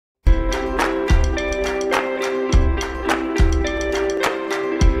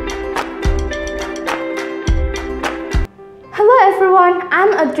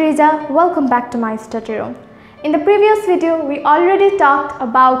Adrija, welcome back to my study room. In the previous video, we already talked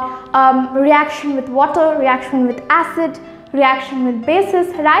about reaction with water, reaction with acid, reaction with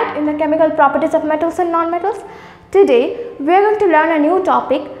bases, right, in the chemical properties of metals and non-metals. Today, we are going to learn a new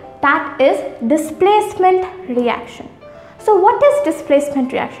topic, that is displacement reaction. So what is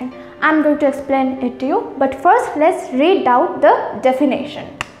displacement reaction? I am going to explain it to you, but first let's read out the definition.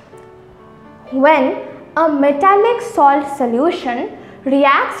 When a metallic salt solution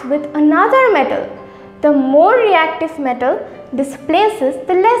reacts with another metal, the more reactive metal displaces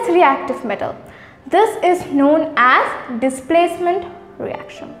the less reactive metal. This is known as displacement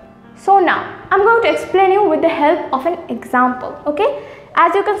reaction. So now I am going to explain you with the help of an example. Okay,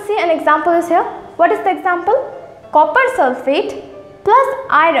 as you can see, an example is here. What is the example? Copper sulfate plus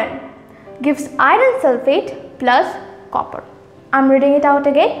iron gives iron sulfate plus copper. I am reading it out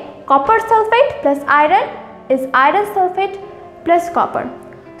again. Copper sulfate plus iron is iron sulfate plus copper.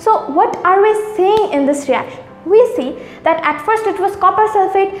 So what are we seeing in this reaction? We see that at first it was copper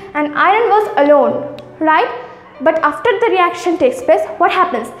sulfate and iron was alone, right? But after the reaction takes place, what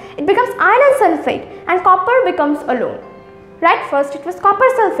happens? It becomes iron sulfate and copper becomes alone, right? First it was copper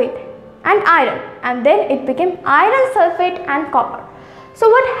sulfate and iron, and then it became iron sulfate and copper. So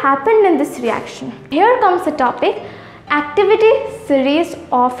what happened in this reaction? Here comes the topic, activity series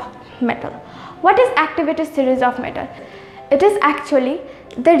of metal. What is activity series of metal? It is actually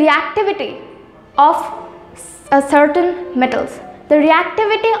the reactivity of certain metals. The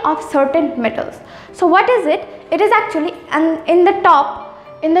reactivity of certain metals. So what is it? It is actually, and in the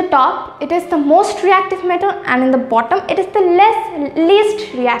top it is the most reactive metal, and in the bottom it is the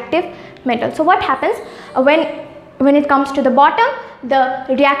least reactive metal. So what happens when it comes to the bottom? The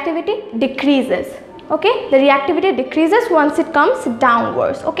reactivity decreases. Okay, the reactivity decreases once it comes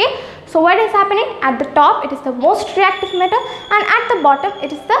downwards. Okay, so what is happening? At the top it is the most reactive metal, and at the bottom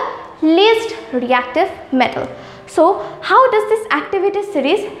it is the least reactive metal. So how does this activity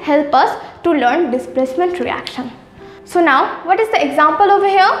series help us to learn displacement reaction? So now what is the example over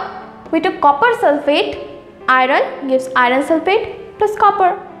here? We took copper sulfate, iron gives iron sulfate plus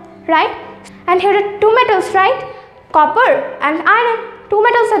copper, right? And here are two metals, right? Copper and iron. Two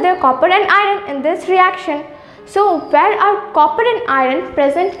metals are there, copper and iron, in this reaction. So where are copper and iron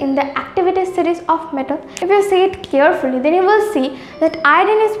present in the activity series of metal? If you see it carefully, then you will see that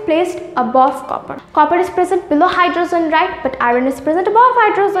iron is placed above copper. Copper is present below hydrogen, right? But iron is present above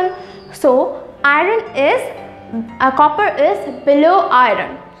hydrogen. So copper is below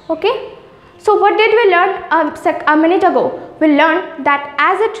iron. Okay. So what did we learn a minute ago? We learned that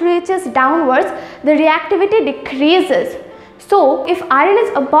as it reaches downwards, the reactivity decreases. So if iron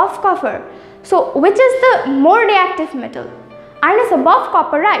is above copper, so which is the more reactive metal? Iron is above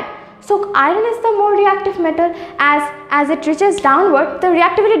copper, right? So iron is the more reactive metal. As it reaches downward, the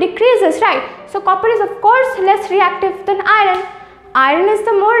reactivity decreases, right? So copper is of course less reactive than iron. Iron is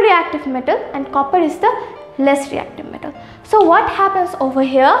the more reactive metal and copper is the less reactive metal. So what happens over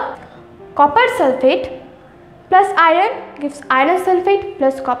here? Copper sulfate plus iron gives iron sulfate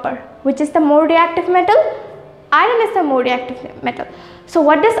plus copper. Which is the more reactive metal? Iron is the more reactive metal. So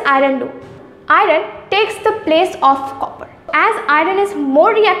what does iron do? Iron takes the place of copper. As iron is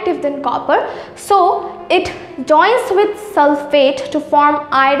more reactive than copper, so it joins with sulfate to form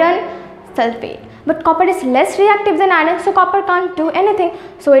iron sulfate. But copper is less reactive than iron, so copper can't do anything.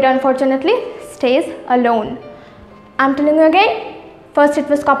 So it unfortunately stays alone. I am telling you again. First it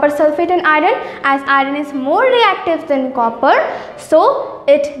was copper sulfate and iron. As iron is more reactive than copper, so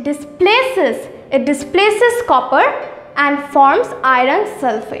it displaces copper and forms iron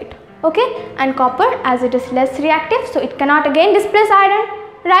sulfate. Okay, and copper, as it is less reactive, so it cannot again displace iron,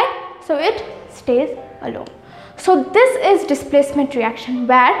 right? So it stays alone. So this is displacement reaction,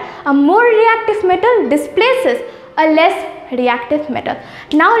 where a more reactive metal displaces a less reactive metal.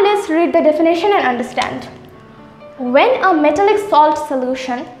 Now let's read the definition and understand. When a metallic salt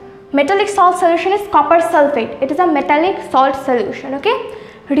solution is copper sulfate, it is a metallic salt solution, okay,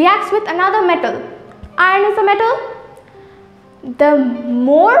 reacts with another metal. Iron is a metal. The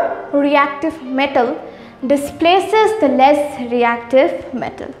more reactive metal displaces the less reactive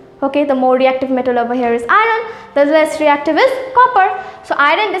metal. Okay, the more reactive metal over here is iron, the less reactive is copper. So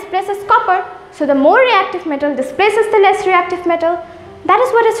iron displaces copper. So the more reactive metal displaces the less reactive metal. That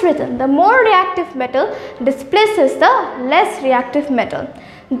is what is written. The more reactive metal displaces the less reactive metal.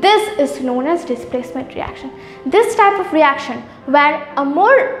 This is known as displacement reaction. This type of reaction where a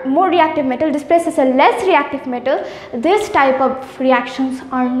more reactive metal displaces a less reactive metal, this type of reactions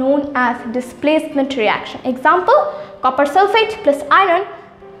are known as displacement reaction. Example, copper sulfate plus iron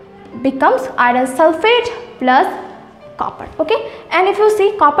becomes iron sulfate plus copper. Okay, and if you see,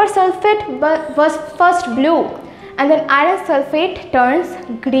 copper sulfate was first blue and then iron sulfate turns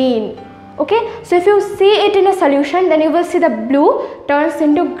green. Okay, so if you see it in a solution, then you will see the blue turns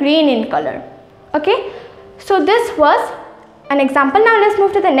into green in color. Okay, so this was an example. Now let's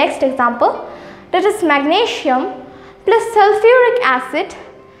move to the next example, that is magnesium plus sulfuric acid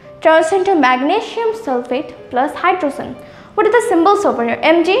turns into magnesium sulfate plus hydrogen. What are the symbols over here?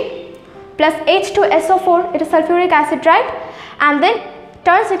 Mg plus H2SO4, it is sulfuric acid, right? And then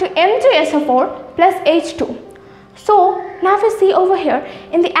turns into MgSO4 plus H2. So now if you see over here,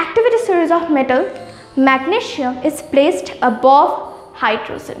 in the activity series of metal, magnesium is placed above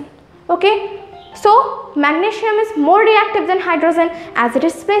hydrogen. Okay, so magnesium is more reactive than hydrogen as it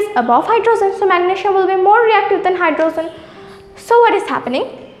is placed above hydrogen. So magnesium will be more reactive than hydrogen. So what is happening?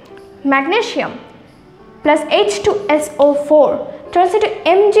 Magnesium plus H2SO4 turns into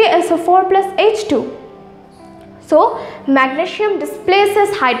MgSO4 plus H2. So magnesium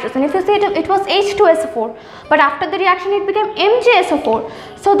displaces hydrogen. If you see it was H2SO4, but after the reaction it became MgSO4.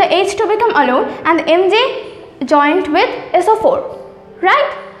 So the H2 became alone and the Mg joined with SO4,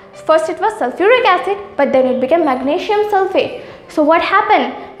 right? First it was sulfuric acid, but then it became magnesium sulfate. So what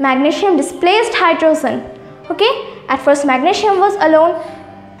happened? Magnesium displaced hydrogen. Okay, at first magnesium was alone,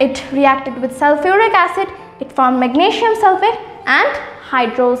 it reacted with sulfuric acid, it formed magnesium sulfate and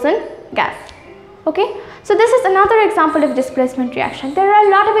hydrogen gas. Okay, so this is another example of displacement reaction. There are a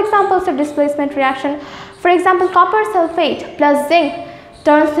lot of examples of displacement reaction. For example, copper sulfate plus zinc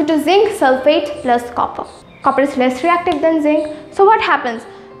turns into zinc sulfate plus copper. Copper is less reactive than zinc. So what happens?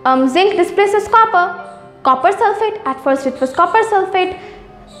 Zinc displaces copper. Copper sulfate, at first it was copper sulfate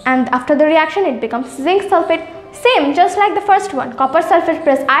and after the reaction it becomes zinc sulfate. Same, just like the first one, copper sulfate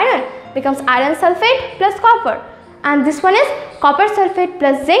plus iron becomes iron sulfate plus copper, and this one is copper sulfate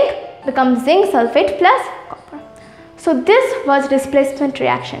plus zinc becomes zinc sulfate plus copper. So this was displacement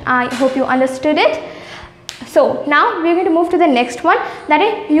reaction. I hope you understood it. So now we are going to move to the next one, that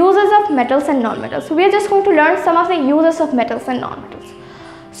is uses of metals and non-metals. So we are just going to learn some of the uses of metals and non-metals.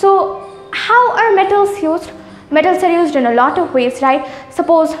 So how are metals used? Metals are used in a lot of ways, right?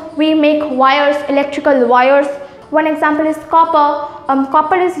 Suppose we make wires, electrical wires. One example is copper.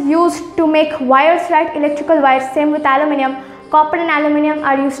 Copper is used to make wires, right? Electrical wires. Same with aluminium. Copper and aluminium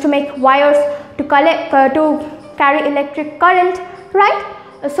are used to make wires to carry electric current, right?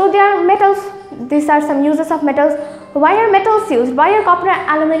 So they are metals. These are some uses of metals. Why are metals used? Why are copper and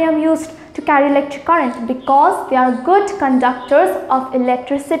aluminium used to carry electric current? Because they are good conductors of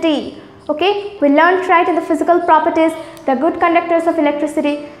electricity. Okay, we learned right in the physical properties, they are good conductors of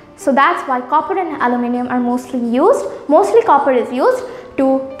electricity. So that's why copper and aluminium are mostly used. Mostly copper is used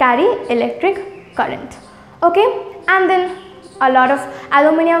to carry electric current. Okay, and then a lot of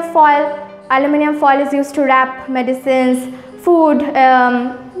aluminum foil. Aluminum foil is used to wrap medicines, food,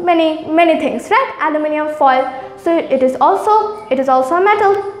 many things, right? Aluminum foil. So it is also a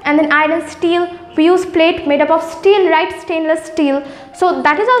metal. And then iron, steel, we use plate made up of steel, right? Stainless steel. So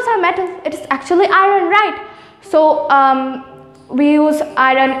that is also a metal. It is actually iron, right? So we use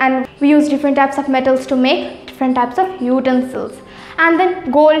iron and we use different types of metals to make different types of utensils. And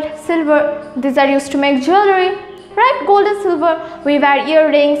then gold, silver, these are used to make jewelry, right? Gold and silver, we wear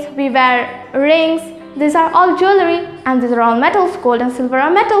earrings, we wear rings, these are all jewelry, and these are all metals. Gold and silver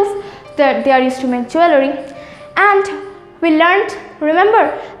are metals, they are used to make jewelry. And we learned,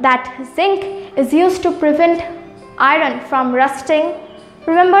 remember, that zinc is used to prevent iron from rusting.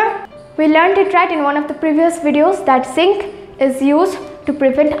 Remember, we learned it right in one of the previous videos, that zinc is used to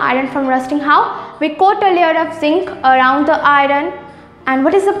prevent iron from rusting. How? We coat a layer of zinc around the iron, and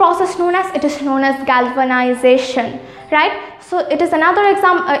what is the process known as? It is known as galvanization, right? So it is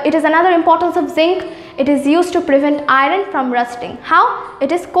another importance of zinc. It is used to prevent iron from rusting. How?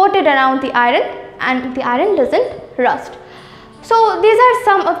 It is coated around the iron and the iron doesn't rust. So these are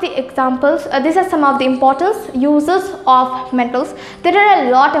some of the examples, these are some of the important uses of metals. There are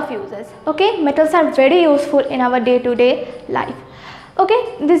a lot of uses, okay? Metals are very useful in our day-to-day life.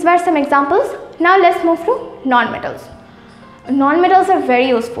 Okay, these were some examples. Now let's move to non-metals. Non-metals are very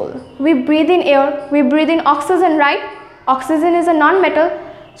useful. We breathe in air, we breathe in oxygen, right? Oxygen is a non-metal.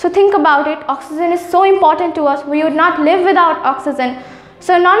 So think about it, oxygen is so important to us. We would not live without oxygen.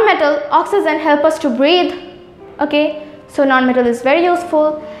 So non-metal, oxygen help us to breathe, okay? So non-metal is very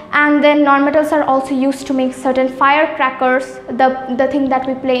useful. And then non-metals are also used to make certain firecrackers, the thing that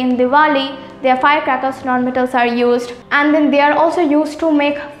we play in Diwali. They are firecrackers, non-metals are used. And then they are also used to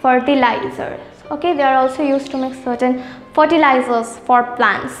make fertilizers, okay? They are also used to make certain fertilizers for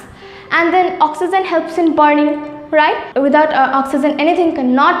plants. And then oxygen helps in burning, right? Without oxygen anything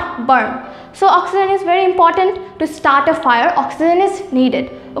cannot burn. So oxygen is very important to start a fire. Oxygen is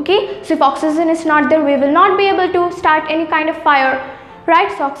needed. Okay, so if oxygen is not there, we will not be able to start any kind of fire,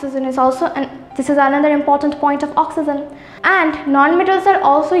 right? So oxygen is also, and this is another important point of oxygen. And non-metals are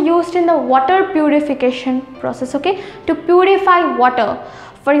also used in the water purification process, okay, to purify water.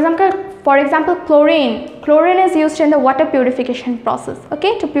 For example, chlorine. Chlorine is used in the water purification process,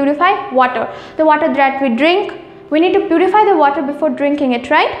 okay, to purify water. The water that we drink, we need to purify the water before drinking it,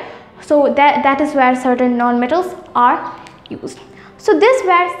 right? So that is where certain non-metals are used. So these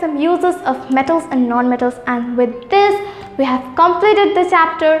were some uses of metals and non-metals, and with this we have completed the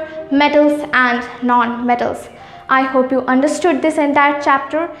chapter metals and non-metals. I hope you understood this entire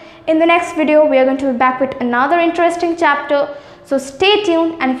chapter. In the next video we are going to be back with another interesting chapter. So stay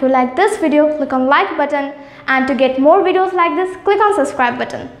tuned, and if you like this video, click on like button, and to get more videos like this, click on subscribe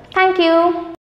button. Thank you.